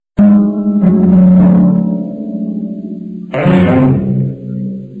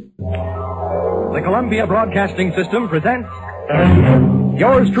Columbia Broadcasting System presents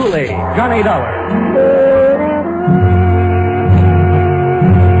yours truly, Johnny Dollar.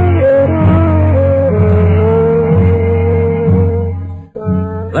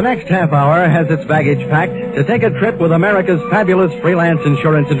 The next half hour has its baggage packed to take a trip with America's fabulous freelance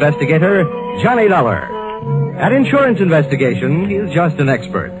insurance investigator, Johnny Dollar. At insurance investigation, he is just an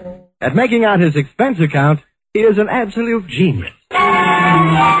expert. At making out his expense account, he is an absolute genius.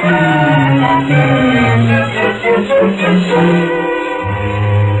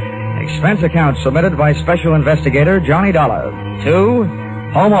 Expense account submitted by Special Investigator Johnny Dollar to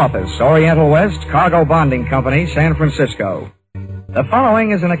Home Office, Oriental West, Cargo Bonding Company, San Francisco. The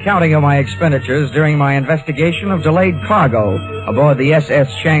following is an accounting of my expenditures during my investigation of delayed cargo aboard the SS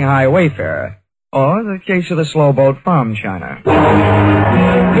Shanghai Wayfarer, or the case of the slow boat from China.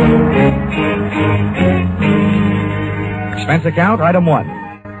 Expense account, item 1,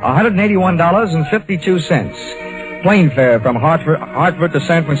 $181.52. Plane fare from Hartford to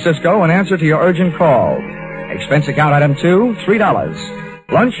San Francisco in answer to your urgent call. Expense account, item 2,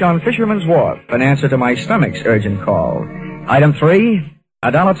 $3. Lunch on Fisherman's Wharf in answer to my stomach's urgent call. Item 3,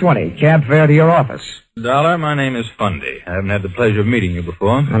 $1.20. Cab fare to your office. Dollar, my name is Fundy. I haven't had the pleasure of meeting you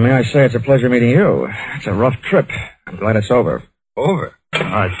before. And may I say it's a pleasure meeting you. It's a rough trip. I'm glad it's over. Over?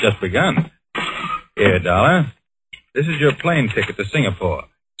 Oh, it's just begun. Here, Dollar. This is your plane ticket to Singapore.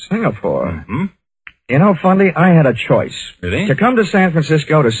 Singapore? Mm-hmm. You know, Fundy, I had a choice. Really? To come to San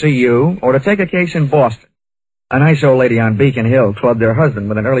Francisco to see you, or to take a case in Boston. A nice old lady on Beacon Hill clubbed her husband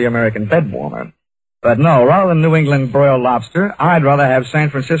with an early American bed warmer. But no, rather than New England broiled lobster, I'd rather have San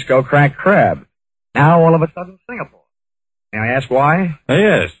Francisco cracked crab. Now, all of a sudden, Singapore. May I ask why?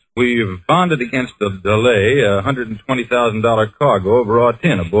 Yes. We've bonded against the delay a $120,000 cargo of raw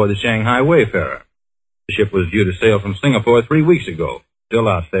tin aboard the Shanghai Wayfarer. The ship was due to sail from Singapore 3 weeks ago. Still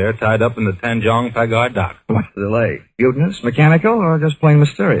out there, tied up in the Tanjong Pagar dock. What's the delay? Mutinous, mechanical, or just plain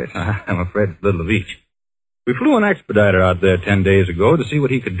mysterious? I'm afraid it's a little of each. We flew an expediter out there 10 days ago to see what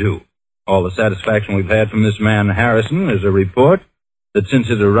he could do. All the satisfaction we've had from this man Harrison is a report that since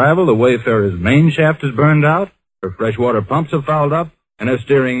his arrival, the Wayfarer's main shaft has burned out, her freshwater pumps have fouled up, and her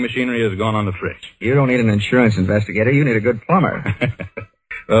steering machinery has gone on the fritz. You don't need an insurance investigator. You need a good plumber.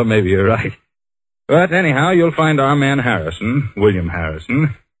 Well, maybe you're right. But anyhow, you'll find our man Harrison, William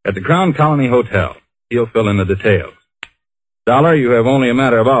Harrison, at the Crown Colony Hotel. He'll fill in the details. Dollar, you have only a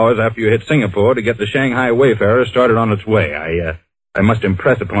matter of hours after you hit Singapore to get the Shanghai Wayfarer started on its way. I must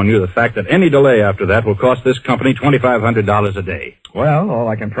impress upon you the fact that any delay after that will cost this company $2,500 a day. Well, all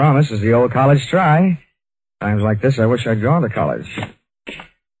I can promise is the old college try. Times like this, I wish I'd gone to college.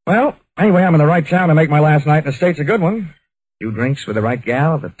 Well, anyway, I'm in the right town to make my last night in the States a good one. A few drinks with the right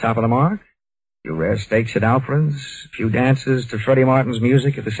gal at the top of the mark. A few rare steaks at Alfred's. A few dances to Freddie Martin's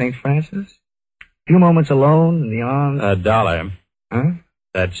music at the St. Francis. A few moments alone in the arms... Dollar. Huh?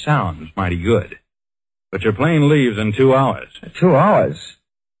 That sounds mighty good. But your plane leaves in 2 hours. 2 hours?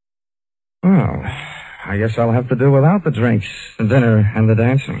 Well, I guess I'll have to do without the drinks, the dinner, and the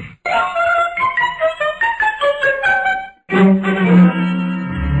dancing.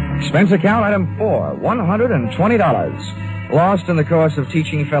 Expense account item 4, $120. Lost in the course of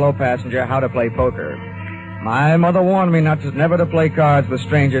teaching fellow passenger how to play poker. My mother warned me never to play cards with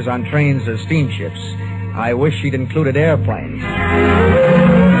strangers on trains or steamships. I wish she'd included airplanes.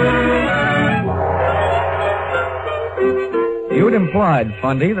 You'd implied,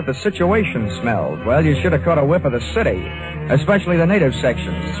 Fundy, that the situation smelled. Well, you should have caught a whiff of the city, especially the native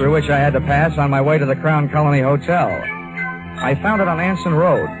sections, through which I had to pass on my way to the Crown Colony Hotel. I found it on Anson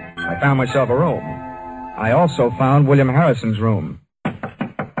Road. I found myself a room. I also found William Harrison's room.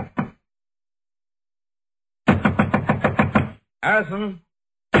 Harrison?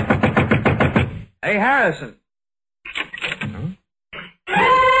 Hey, Harrison!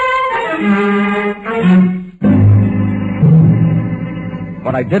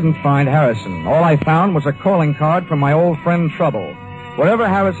 But I didn't find Harrison. All I found was a calling card from my old friend Trouble. Wherever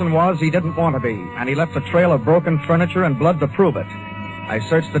Harrison was, he didn't want to be, and he left a trail of broken furniture and blood to prove it. I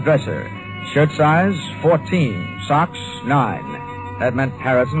searched the dresser. Shirt size, 14. Socks, 9. That meant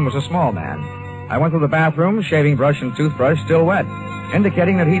Harrison was a small man. I went through the bathroom, shaving brush and toothbrush still wet,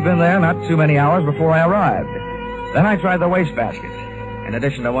 indicating that he'd been there not too many hours before I arrived. Then I tried the wastebasket. In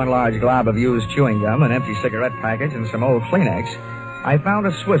addition to one large glob of used chewing gum, an empty cigarette package, and some old Kleenex, I found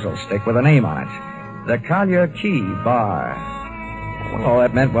a swizzle stick with a name on it. The Collier Key Bar. Well, all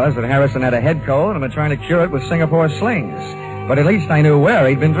that meant was that Harrison had a head cold and was trying to cure it with Singapore slings. But at least I knew where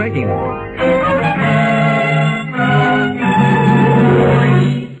he'd been drinking it.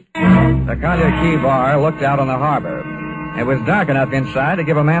 The Collier Key Bar looked out on the harbor. It was dark enough inside to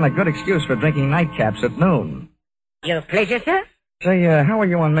give a man a good excuse for drinking nightcaps at noon. Your pleasure, sir? Say, how are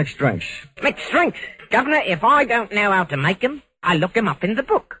you on mixed drinks? Mixed drinks? Governor, if I don't know how to make 'em, I look 'em up in the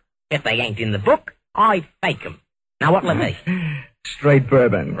book. If they ain't in the book, I fake 'em. Now, what'll it be? Straight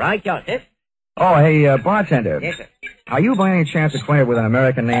bourbon. Right, Joseph. Oh, hey, bartender. Yes, sir. Are you by any chance acquainted with an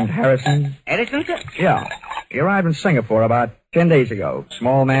American named Harrison? Edison, sir? Yeah. He arrived in Singapore about 10 days ago.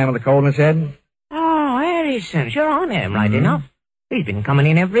 Small man with a cold in his head. Oh, Harrison. Sure, I know him right enough. He's been coming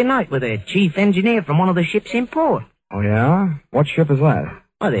in every night with a chief engineer from one of the ships in port. Oh, yeah? What ship is that?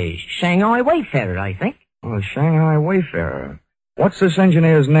 Well, the Shanghai Wayfarer, I think. Oh, the Shanghai Wayfarer. What's this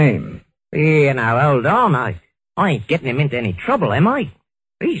engineer's name? Yeah, now, hold on. I ain't getting him into any trouble, am I?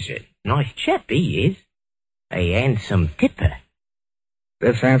 He's a nice chap, he is. A handsome tipper.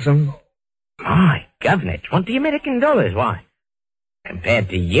 This handsome? My governor, $20 Why? Compared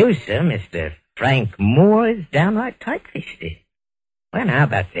to you, sir, Mr. Frank Moore is downright tight-fisted. Well, how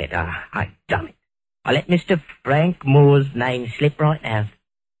about that? I've done it. I let Mr. Frank Moore's name slip right out.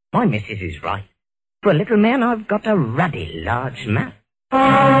 My missus is right. For a little man, I've got a ruddy large mouth.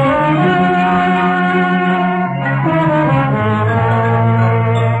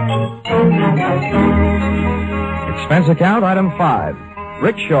 Expense account, item 5.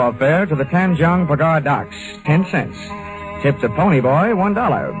 Rickshaw fare to the Tanjong Pagar docks, 10 cents. Tip to Ponyboy,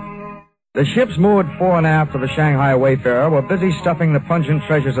 $1. The ships moored fore and aft of the Shanghai Wayfarer were busy stuffing the pungent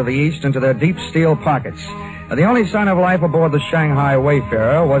treasures of the East into their deep steel pockets. The only sign of life aboard the Shanghai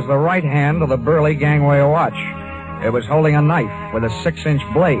Wayfarer was the right hand of the burly gangway watch. It was holding a knife with a 6-inch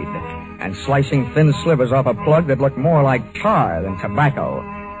blade and slicing thin slivers off a plug that looked more like tar than tobacco.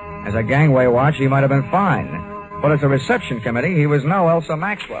 As a gangway watch, he might have been fine, but as a reception committee, he was no Elsa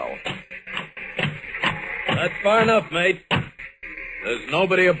Maxwell. That's far enough, mate. There's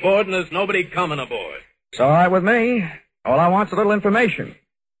nobody aboard and there's nobody coming aboard. It's all right with me. All I want's a little information.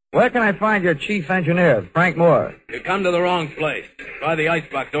 Where can I find your chief engineer, Frank Moore? You come to the wrong place. Try the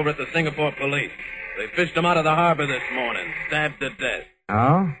icebox over at the Singapore police. They fished him out of the harbor this morning, stabbed to death.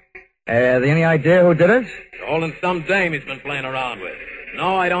 Oh? Any idea who did it? They're holding some dame he's been playing around with.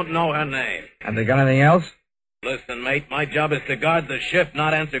 No, I don't know her name. Have they got anything else? Listen, mate, my job is to guard the ship,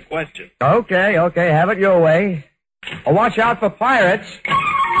 not answer questions. Okay, have it your way. Oh, watch out for pirates.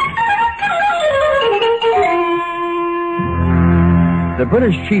 The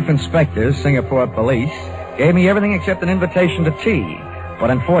British Chief Inspector, Singapore Police, gave me everything except an invitation to tea. But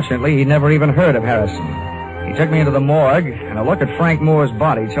unfortunately, he never even heard of Harrison. He took me into the morgue, and a look at Frank Moore's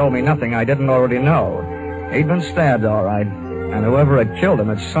body told me nothing I didn't already know. He'd been stabbed, all right, and whoever had killed him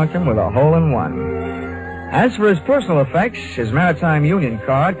had sunk him with a hole in one. As for his personal effects, his Maritime Union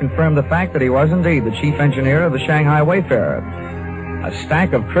card confirmed the fact that he was indeed the chief engineer of the Shanghai Wayfarer. A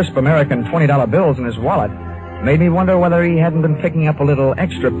stack of crisp American $20 bills in his wallet made me wonder whether he hadn't been picking up a little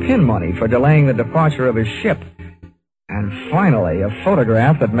extra pin money for delaying the departure of his ship. And finally, a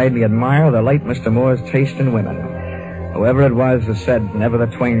photograph that made me admire the late Mr. Moore's taste in women. Whoever it was that said, "Never the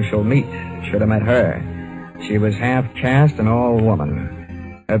twain shall meet," should have met her. She was half caste and all woman.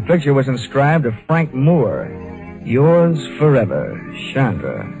 Her picture was inscribed to Frank Moore, "Yours forever,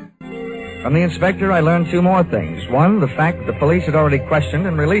 Chandra." From the inspector, I learned 2 more things. 1, the fact that the police had already questioned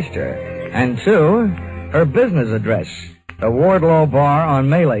and released her. And 2, her business address, the Wardlaw Bar on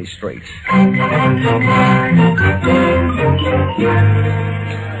Malay Street.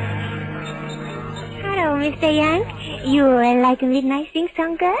 Hello, Mr. Yank. You like a midnight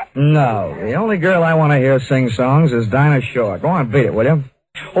sing-song girl? No, the only girl I want to hear sing songs is Dinah Shore. Go on, beat it, will you?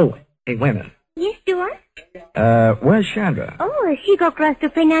 Oh, hey, wait a minute. Yes, Stuart? Where's Chandra? Oh, she go across to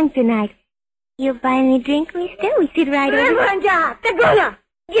Penang tonight. You buy me drink, mister? We sit right over there. Monja, Tagola!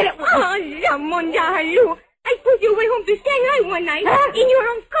 Get it! Oh, Monja, hello. I put you away home to Shanghai one night in your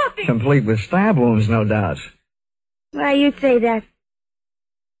own coffin. Complete with stab wounds, no doubt. Why you say that?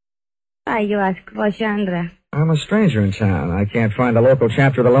 Why you ask for Chandra? I'm a stranger in town. I can't find the local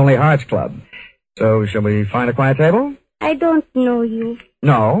chapter of the Lonely Hearts Club. So, shall we find a quiet table? I don't know you.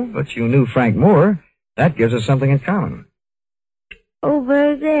 No, but you knew Frank Moore. That gives us something in common.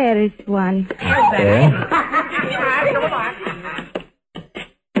 Over there is one. Okay.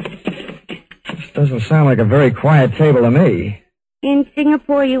 This doesn't sound like a very quiet table to me. In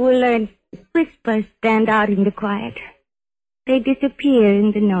Singapore, you will learn whispers stand out in the quiet. They disappear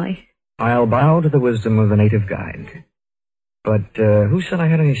in the noise. I'll bow to the wisdom of the native guide. But who said I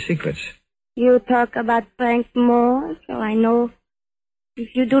had any secrets? You talk about Frank Moore, so I know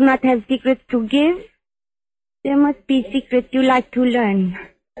if you do not have secrets to give, there must be secrets you like to learn.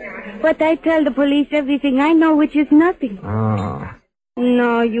 But I tell the police everything I know, which is nothing. Oh.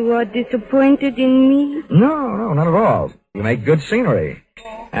 No, you are disappointed in me? No, not at all. You make good scenery.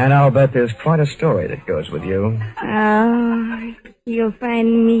 And I'll bet there's quite a story that goes with you. Oh, you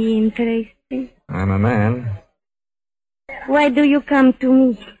find me interesting. I'm a man. Why do you come to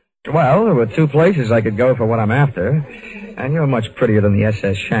me? Well, there were two places I could go for what I'm after. And you're much prettier than the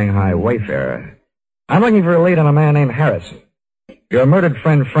SS Shanghai Wayfarer. I'm looking for a lead on a man named Harrison. Your murdered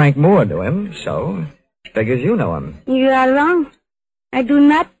friend Frank Moore knew him, so figures you know him. You are wrong. I do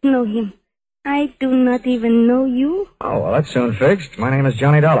not know him. I do not even know you. Oh, well, that's soon fixed. My name is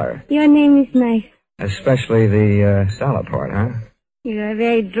Johnny Dollar. Your name is nice. Especially the dollar part, huh? You are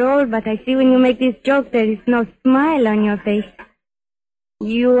very droll, but I see when you make this joke there is no smile on your face.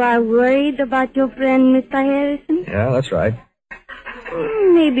 You are worried about your friend, Mr. Harrison? Yeah, that's right.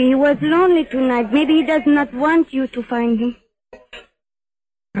 Maybe he was lonely tonight. Maybe he does not want you to find him.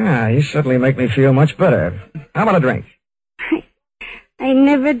 You certainly make me feel much better. How about a drink? I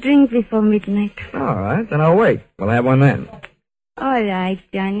never drink before midnight. All right, then I'll wait. We'll have one then. All right,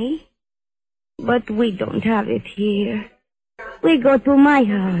 Johnny. But we don't have it here. We go to my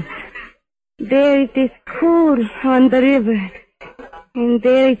house. There it is cool on the river. And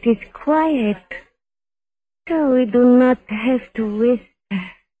there it is quiet. So we do not have to whisper.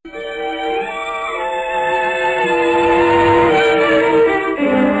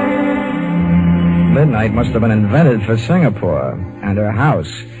 Midnight must have been invented for Singapore, and her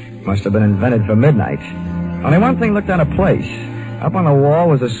house must have been invented for midnight. Only one thing looked out of place. Up on the wall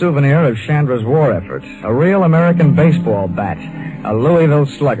was a souvenir of Chandra's war effort, a real American baseball bat, a Louisville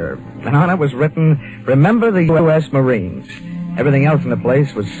Slugger. And on it was written, "Remember the U.S. Marines." Everything else in the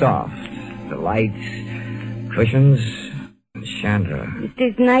place was soft. The lights, cushions, and Chandra. It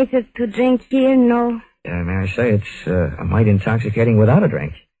is nicer to drink here, no? May I say, it's a mite intoxicating without a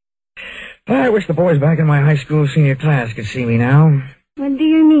drink. I wish the boys back in my high school senior class could see me now. What do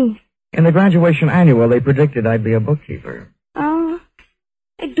you mean? In the graduation annual, they predicted I'd be a bookkeeper. Oh,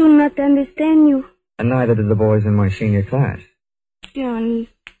 I do not understand you. And neither did the boys in my senior class. Johnny,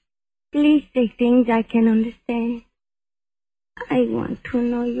 please say things I can understand. I want to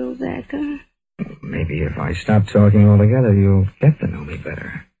know you better. Maybe if I stop talking altogether, you'll get to know me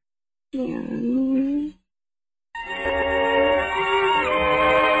better. Johnny.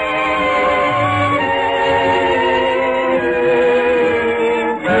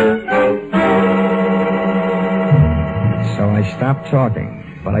 So I stopped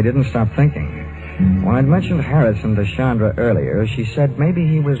talking, but I didn't stop thinking. When I'd mentioned Harrison to Chandra earlier, she said maybe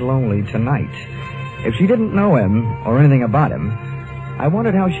he was lonely tonight. If she didn't know him or anything about him, I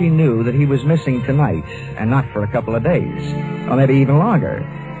wondered how she knew that he was missing tonight and not for a couple of days, or maybe even longer.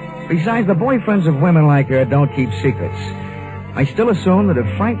 Besides, the boyfriends of women like her don't keep secrets. I still assumed that if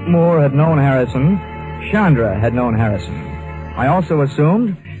Frank Moore had known Harrison, Chandra had known Harrison. I also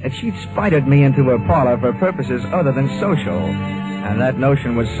assumed that she'd spited me into her parlor for purposes other than social. And that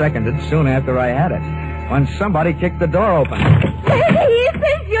notion was seconded soon after I had it, when somebody kicked the door open. He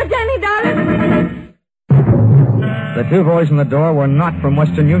thinks you're Johnny Dollar. The two boys in the door were not from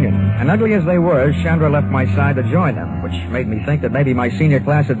Western Union, and ugly as they were, Chandra left my side to join them, which made me think that maybe my senior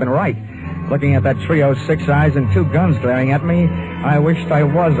class had been right. Looking at that trio, 6 eyes and 2 guns glaring at me, I wished I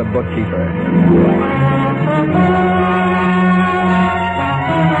was a bookkeeper.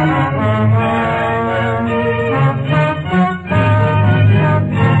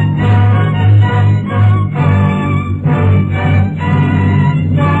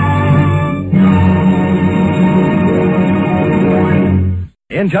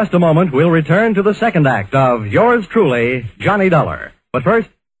 In just a moment, we'll return to the second act of Yours Truly, Johnny Dollar. But first,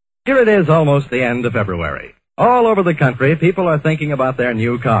 here it is almost the end of February. All over the country, people are thinking about their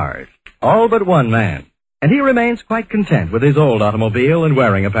new cars. All but one man. And he remains quite content with his old automobile and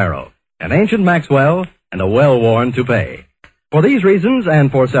wearing apparel. An ancient Maxwell and a well-worn toupee. For these reasons,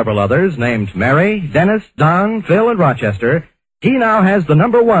 and for several others, named Mary, Dennis, Don, Phil, and Rochester, he now has the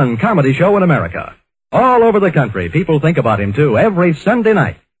 #1 comedy show in America. All over the country, people think about him, too, every Sunday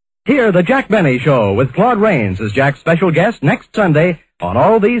night. Hear the Jack Benny Show with Claude Rains as Jack's special guest next Sunday on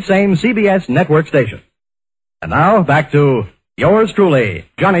all these same CBS network stations. And now, back to Yours Truly,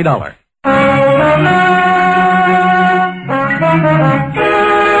 Johnny Dollar. The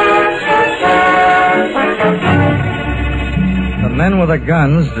men with the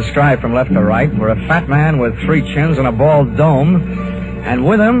guns, described from left to right, were a fat man with 3 chins and a bald dome, and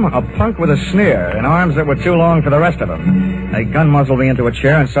with him, a punk with a sneer and arms that were too long for the rest of them. They gun-muzzled me into a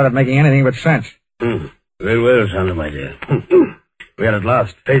chair and started making anything but sense. Very well, Sandra, my dear. We are at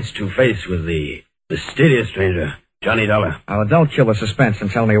last face to face with the mysterious stranger, Johnny Dollar. Oh, don't kill the suspense and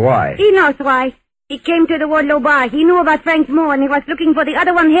tell me why. He knows why. He came to the Wardlow bar. He knew about Frank Moore, and he was looking for the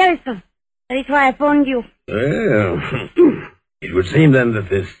other one, Harrison. That is why I phoned you. Well, it would seem then that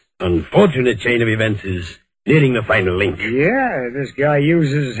this unfortunate chain of events is nearing the final link. Yeah, this guy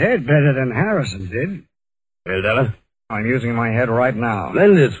uses his head better than Harrison did. Well, Dollar? I'm using my head right now.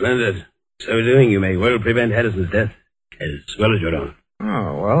 Splendid. So doing, you may well prevent Harrison's death, as well as your own.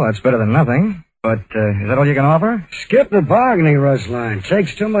 Oh, well, that's better than nothing. But is that all you can offer? Skip the bargaining, Rusline.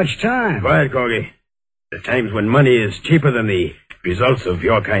 Takes too much time. Quiet, Corgi. There's times when money is cheaper than the results of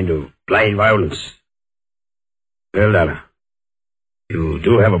your kind of blind violence. Well, Dollar, you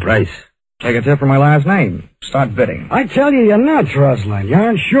do have a price. Take a tip from my last name. Start bidding. I tell you, you're nuts, Rusline. You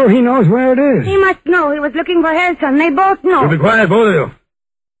aren't sure he knows where it is. He must know. He was looking for Harrison. They both know. You be quiet, both of you.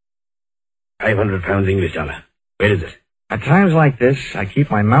 500 pounds English, Dollar. Where is it? At times like this, I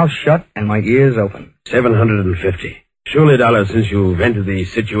keep my mouth shut and my ears open. 750. Surely, Dollar, since you've entered the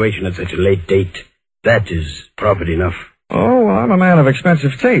situation at such a late date, that is profit enough. Oh, well, I'm a man of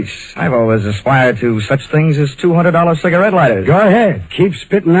expensive tastes. I've always aspired to such things as $200 cigarette lighters. Go ahead. Keep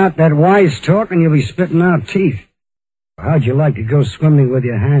spitting out that wise talk and you'll be spitting out teeth. How'd you like to go swimming with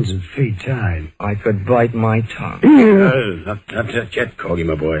your hands and feet tied? I could bite my tongue. Not just yet, Corgi,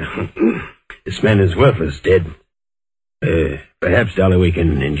 my boy. This man is worthless, dead. Perhaps, Dollar, we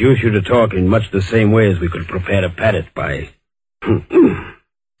can induce you to talk in much the same way as we could prepare to pat it by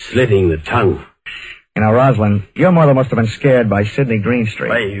slitting the tongue. You know, Rosalind, your mother must have been scared by Sidney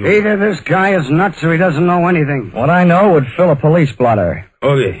Greenstreet. Either this guy is nuts or he doesn't know anything. What I know would fill a police blotter.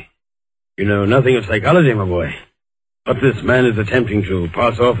 Corgi, you know nothing of psychology, my boy. What this man is attempting to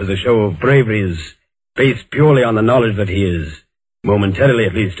pass off as a show of bravery is based purely on the knowledge that he is, momentarily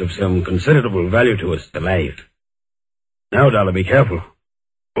at least, of some considerable value to us alive. Now, Dollar, be careful.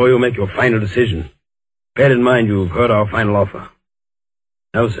 Before you make your final decision, bear in mind you've heard our final offer.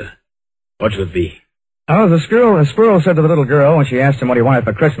 Now, sir, what should it be? Oh, the squirrel said to the little girl when she asked him what he wanted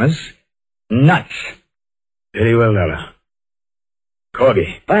for Christmas, nuts. Very well, Dollar.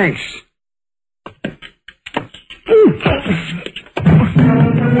 Corgi. Thanks.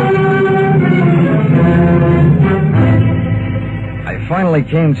 I finally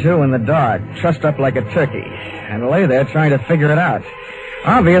came to in the dark, trussed up like a turkey, and lay there trying to figure it out.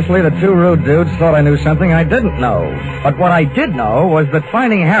 Obviously, the two rude dudes thought I knew something I didn't know. But what I did know was that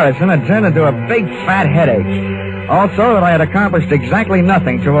finding Harrison had turned into a big, fat headache. Also, that I had accomplished exactly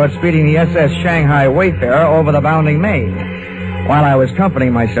nothing towards speeding the SS Shanghai Wayfarer over the bounding main. While I was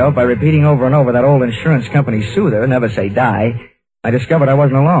comforting myself by repeating over and over that old insurance company soother, never say die, I discovered I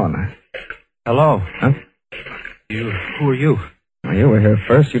wasn't alone. Hello. Huh? Who are you? Well, you were here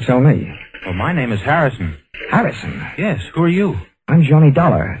first. You tell me. Well, my name is Harrison. Harrison? Yes, who are you? I'm Johnny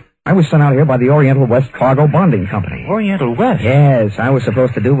Dollar. I was sent out here by the Oriental West Cargo Bonding Company. Oriental West? Yes, I was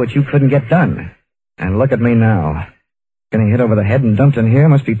supposed to do what you couldn't get done. And look at me now. Getting hit over the head and dumped in here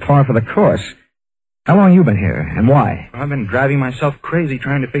must be par for the course. How long you been here, and why? I've been driving myself crazy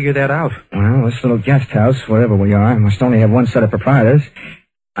trying to figure that out. Well, this little guest house, wherever we are, must only have one set of proprietors.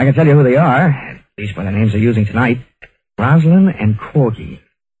 I can tell you who they are, at least by the names they're using tonight. Roslyn and Corgi.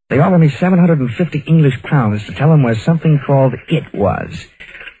 They offered me 750 English pounds to tell them where something called It was.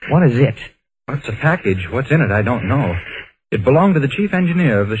 What is It? What's a package? What's in it? I don't know. It belonged to the chief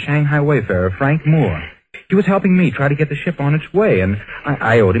engineer of the Shanghai Wayfarer, Frank Moore. He was helping me try to get the ship on its way, and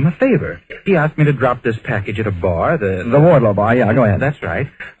I owed him a favor. He asked me to drop this package at a bar, the Wardlow bar, yeah, go ahead. That's right.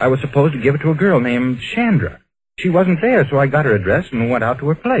 I was supposed to give it to a girl named Chandra. She wasn't there, so I got her address and went out to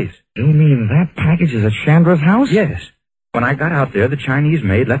her place. You mean that package is at Chandra's house? Yes. When I got out there, the Chinese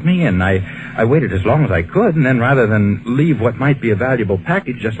maid let me in. I waited as long as I could, and then rather than leave what might be a valuable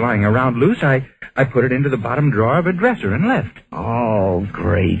package just lying around loose, I put it into the bottom drawer of a dresser and left. Oh,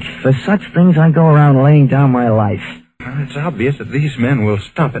 great. For such things, I go around laying down my life. Well, it's obvious that these men will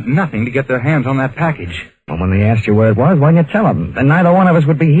stop at nothing to get their hands on that package. Well, when they asked you where it was, why didn't you tell them? Then neither one of us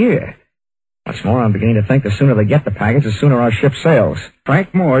would be here. What's more, I'm beginning to think the sooner they get the package, the sooner our ship sails.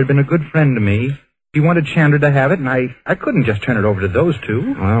 Frank Moore had been a good friend to me. He wanted Chandra to have it, and I couldn't just turn it over to those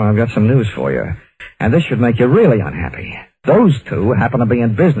two. Well, I've got some news for you. And this should make you really unhappy. Those two happen to be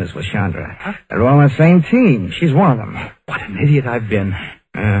in business with Chandra. Huh? They're all on the same team. She's one of them. What an idiot I've been.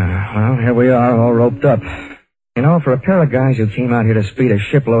 Well, here we are, all roped up. You know, for a pair of guys who came out here to speed a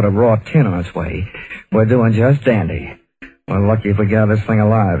shipload of raw tin on its way, we're doing just dandy. We're lucky if we get out of this thing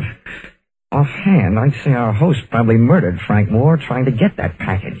alive. Offhand, I'd say our host probably murdered Frank Moore trying to get that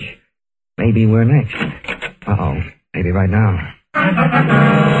package. Maybe we're next. Uh-oh. Maybe right now.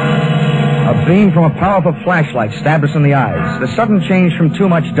 A beam from a powerful flashlight stabbed us in the eyes. The sudden change from too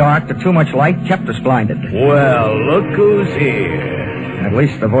much dark to too much light kept us blinded. Well, look who's here. At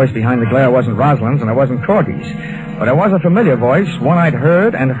least the voice behind the glare wasn't Rosalind's and it wasn't Corgi's. But it was a familiar voice, one I'd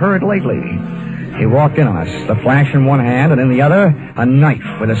heard and heard lately. He walked in on us, the flash in one hand, and in the other, a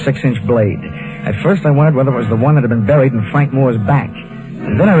knife with a 6-inch blade. At first I wondered whether it was the one that had been buried in Frank Moore's back.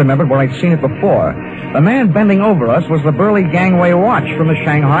 And then I remembered where I'd seen it before. The man bending over us was the burly gangway watch from the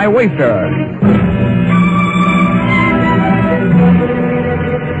Shanghai Wayfarer.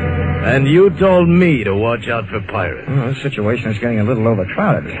 And you told me to watch out for pirates. Well, this situation is getting a little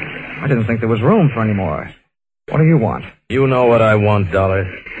overcrowded. I didn't think there was room for any more. What do you want? You know what I want, Dollar.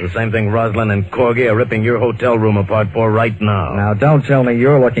 The same thing Rosalind and Corgi are ripping your hotel room apart for right now. Now, don't tell me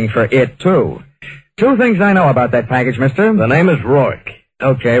you're looking for it, too. 2 things I know about that package, mister. The name is Rourke.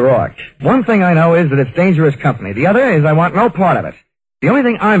 Okay, Rourke. One thing I know is that it's dangerous company. The other is I want no part of it. The only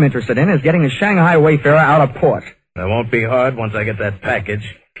thing I'm interested in is getting the Shanghai Wayfarer out of port. That won't be hard once I get that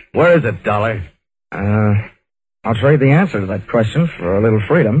package. Where is it, Dollar? I'll trade the answer to that question for a little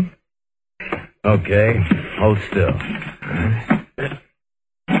freedom. Okay, hold still.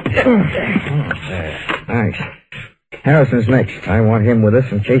 Thanks. Harrison's next. I want him with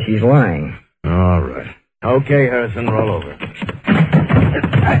us in case he's lying. All right. Okay, Harrison, roll over.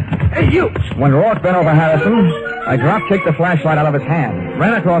 Hey, you! When Rourke bent over Harrison, I drop-kicked the flashlight out of his hand,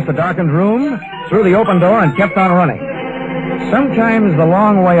 ran across the darkened room, through the open door, and kept on running. Sometimes the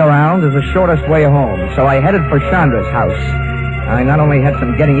long way around is the shortest way home, so I headed for Chandra's house. I not only had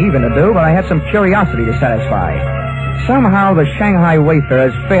some getting even to do, but I had some curiosity to satisfy. Somehow the Shanghai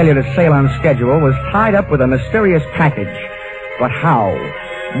Wayfarer's failure to sail on schedule was tied up with a mysterious package. But how?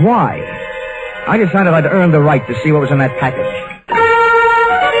 Why? I decided I'd earned the right to see what was in that package.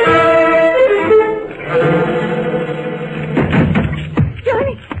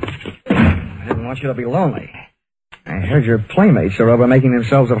 Johnny! I didn't want you to be lonely. I heard your playmates are over making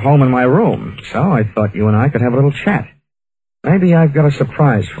themselves at home in my room, so I thought you and I could have a little chat. Maybe I've got a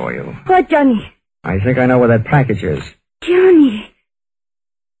surprise for you. What, Johnny? I think I know where that package is. Johnny.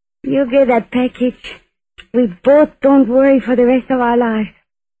 You get that package. We both don't worry for the rest of our lives.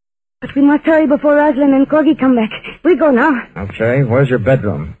 But we must hurry before Rosalind and Corgi come back. We go now. Okay, where's your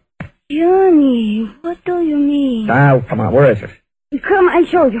bedroom? Johnny, what do you mean? Oh, come on, where is it? Come, I'll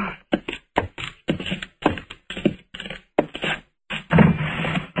show you.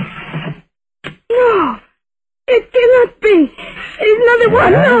 No, it cannot be. It's not the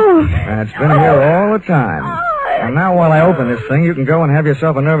one, no. It's been here all the time. And now while I open this thing, you can go and have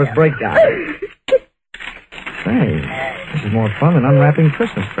yourself a nervous breakdown. Say, this is more fun than unwrapping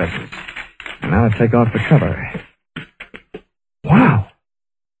Christmas presents. And now to take off the cover. Wow.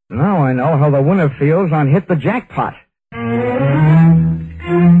 Now I know how the winner feels on Hit the Jackpot. The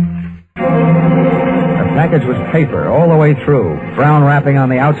package was paper all the way through, brown wrapping on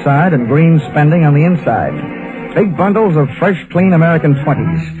the outside and green spending on the inside. Big bundles of fresh, clean American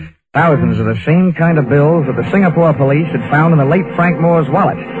 20s. Thousands of the same kind of bills that the Singapore police had found in the late Frank Moore's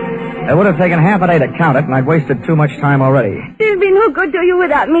wallet. It would have taken half a day to count it, and I'd wasted too much time already. They'll be no good to you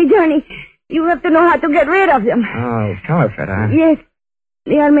without me, Johnny. You have to know how to get rid of them. Oh, counterfeit, huh? Yes.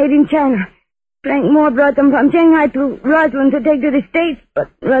 They are made in China. Frank Moore brought them from Shanghai to Rosalind to take to the States, but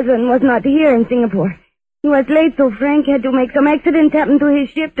Rosalind was not here in Singapore. He was late, so Frank had to make some accident happen to his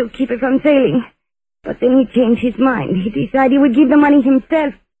ship to keep it from sailing. But then he changed his mind. He decided he would give the money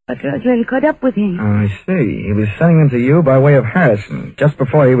himself, but Rosalind caught up with him. Oh, I see. He was sending them to you by way of Harrison, just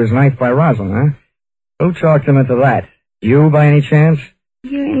before he was knifed by Rosalind, huh? Who talked him into that? You, by any chance?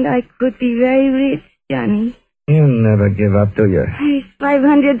 You and I could be very rich, Johnny. You never give up, do you? There's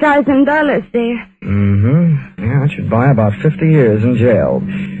 $500,000 there. Mm-hmm. Yeah, it should buy about 50 years in jail.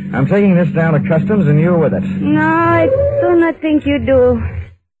 I'm taking this down to customs and you with it. No, I do not think you do.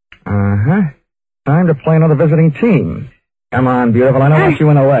 Uh-huh. Time to play another visiting team. Come on, beautiful, I don't want you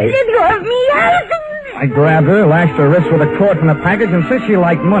in the way. Let go of me, Harrison! I grabbed her, lashed her wrist with a cord from the package, and since she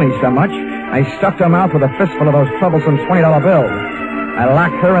liked money so much, I stuffed her mouth with a fistful of those troublesome $20 bills. I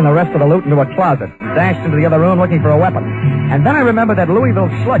locked her and the rest of the loot into a closet, dashed into the other room looking for a weapon. And then I remembered that Louisville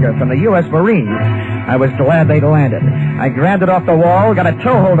slugger from the U.S. Marines. I was glad they'd landed. I grabbed it off the wall, got a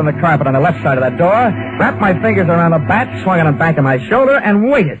toehold in the carpet on the left side of that door, wrapped my fingers around the bat, swung it on the back of my shoulder, and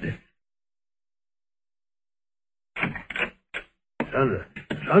waited.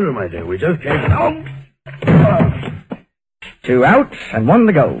 Sandra, my dear, we just came... Oh! 2 out and 1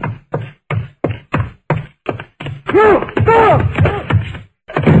 to go. Go!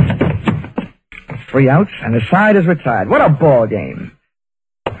 3 outs, and the side is retired. What a ball game.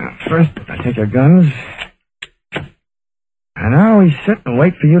 First, I take your guns. And now we sit and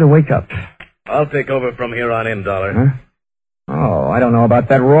wait for you to wake up. I'll take over from here on in, Dollar. Huh? Oh, I don't know about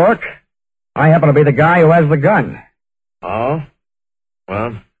that, Rourke. I happen to be the guy who has the gun. Oh?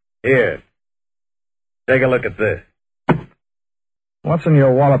 Well, here. Take a look at this. What's in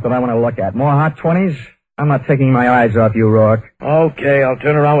your wallet that I want to look at? More hot 20s? I'm not taking my eyes off you, Rourke. Okay, I'll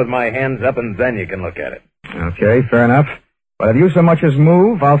turn around with my hands up and then you can look at it. Okay, fair enough. But if you so much as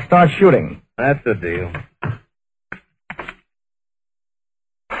move, I'll start shooting. That's the deal.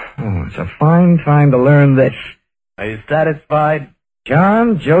 Oh, it's a fine time to learn this. Are you satisfied?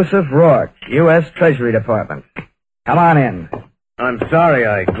 John Joseph Rourke, U.S. Treasury Department. Come on in. I'm sorry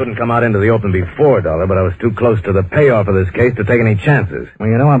I couldn't come out into the open before, Dollar, but I was too close to the payoff of this case to take any chances. Well,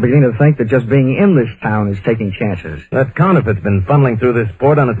 you know, I'm beginning to think that just being in this town is taking chances. That counterfeit's been funneling through this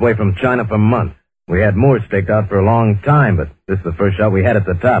port on its way from China for months. We had more staked out for a long time, but this is the first shot we had at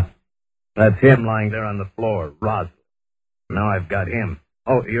the top. That's him lying there on the floor, Roswell. Now I've got him.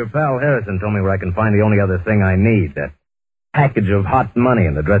 Oh, your pal Harrison told me where I can find the only other thing I need, that package of hot money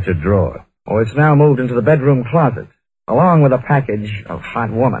in the dresser drawer. Oh, it's now moved into the bedroom closet, along with a package of hot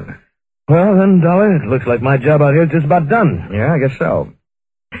woman. Well, then, Dollar, it looks like my job out here is just about done. Yeah, I guess so.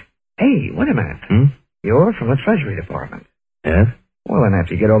 Hey, wait a minute. You're from the Treasury Department. Yes? Well, then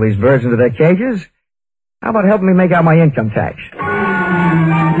after you get all these birds into their cages, how about helping me make out my income tax?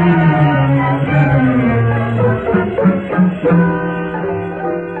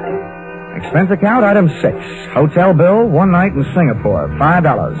 Expense account, item 6. Hotel bill, 1 night in Singapore,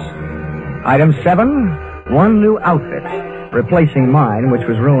 $5. Item 7, 1 new outfit, replacing mine, which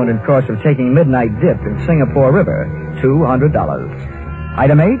was ruined in course of taking midnight dip in Singapore River, $200.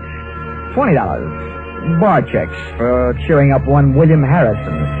 Item 8, $20. Bar checks for cheering up one William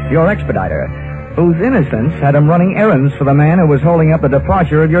Harrison, your expediter, whose innocence had him running errands for the man who was holding up the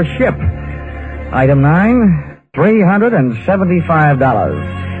departure of your ship. Item 9,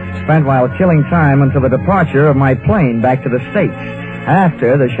 $375. Spent while killing time until the departure of my plane back to the States,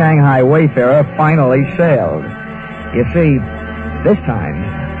 after the Shanghai Wayfarer finally sailed. You see, this time,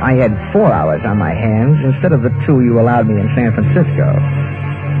 I had 4 hours on my hands instead of the 2 you allowed me in San Francisco.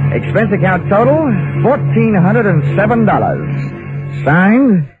 Expense account total, $1,407.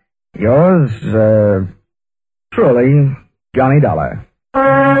 Signed, yours, truly, Johnny Dollar.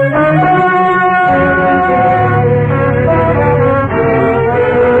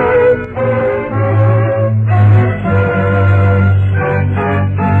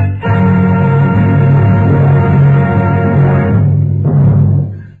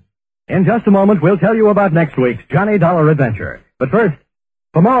 In just a moment, we'll tell you about next week's Johnny Dollar Adventure. But first,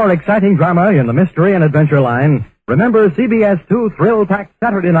 for more exciting drama in the mystery and adventure line, remember CBS 2 thrill-packed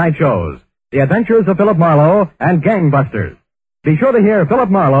Saturday night shows, The Adventures of Philip Marlowe and Gangbusters. Be sure to hear Philip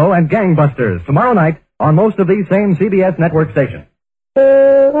Marlowe and Gangbusters tomorrow night on most of these same CBS network stations.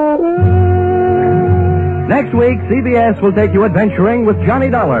 Next week, CBS will take you adventuring with Johnny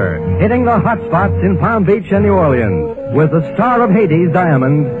Dollar, hitting the hot spots in Palm Beach and New Orleans, with the star of Hades,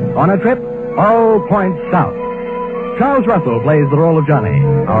 Diamond, on a trip all points south. Charles Russell plays the role of Johnny.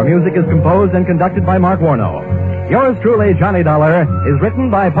 Our music is composed and conducted by Mark Warnow. Yours truly, Johnny Dollar, is written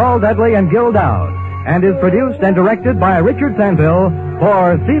by Paul Dudley and Gil Dowd, and is produced and directed by Richard Sanville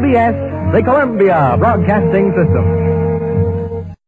for CBS, the Columbia Broadcasting System.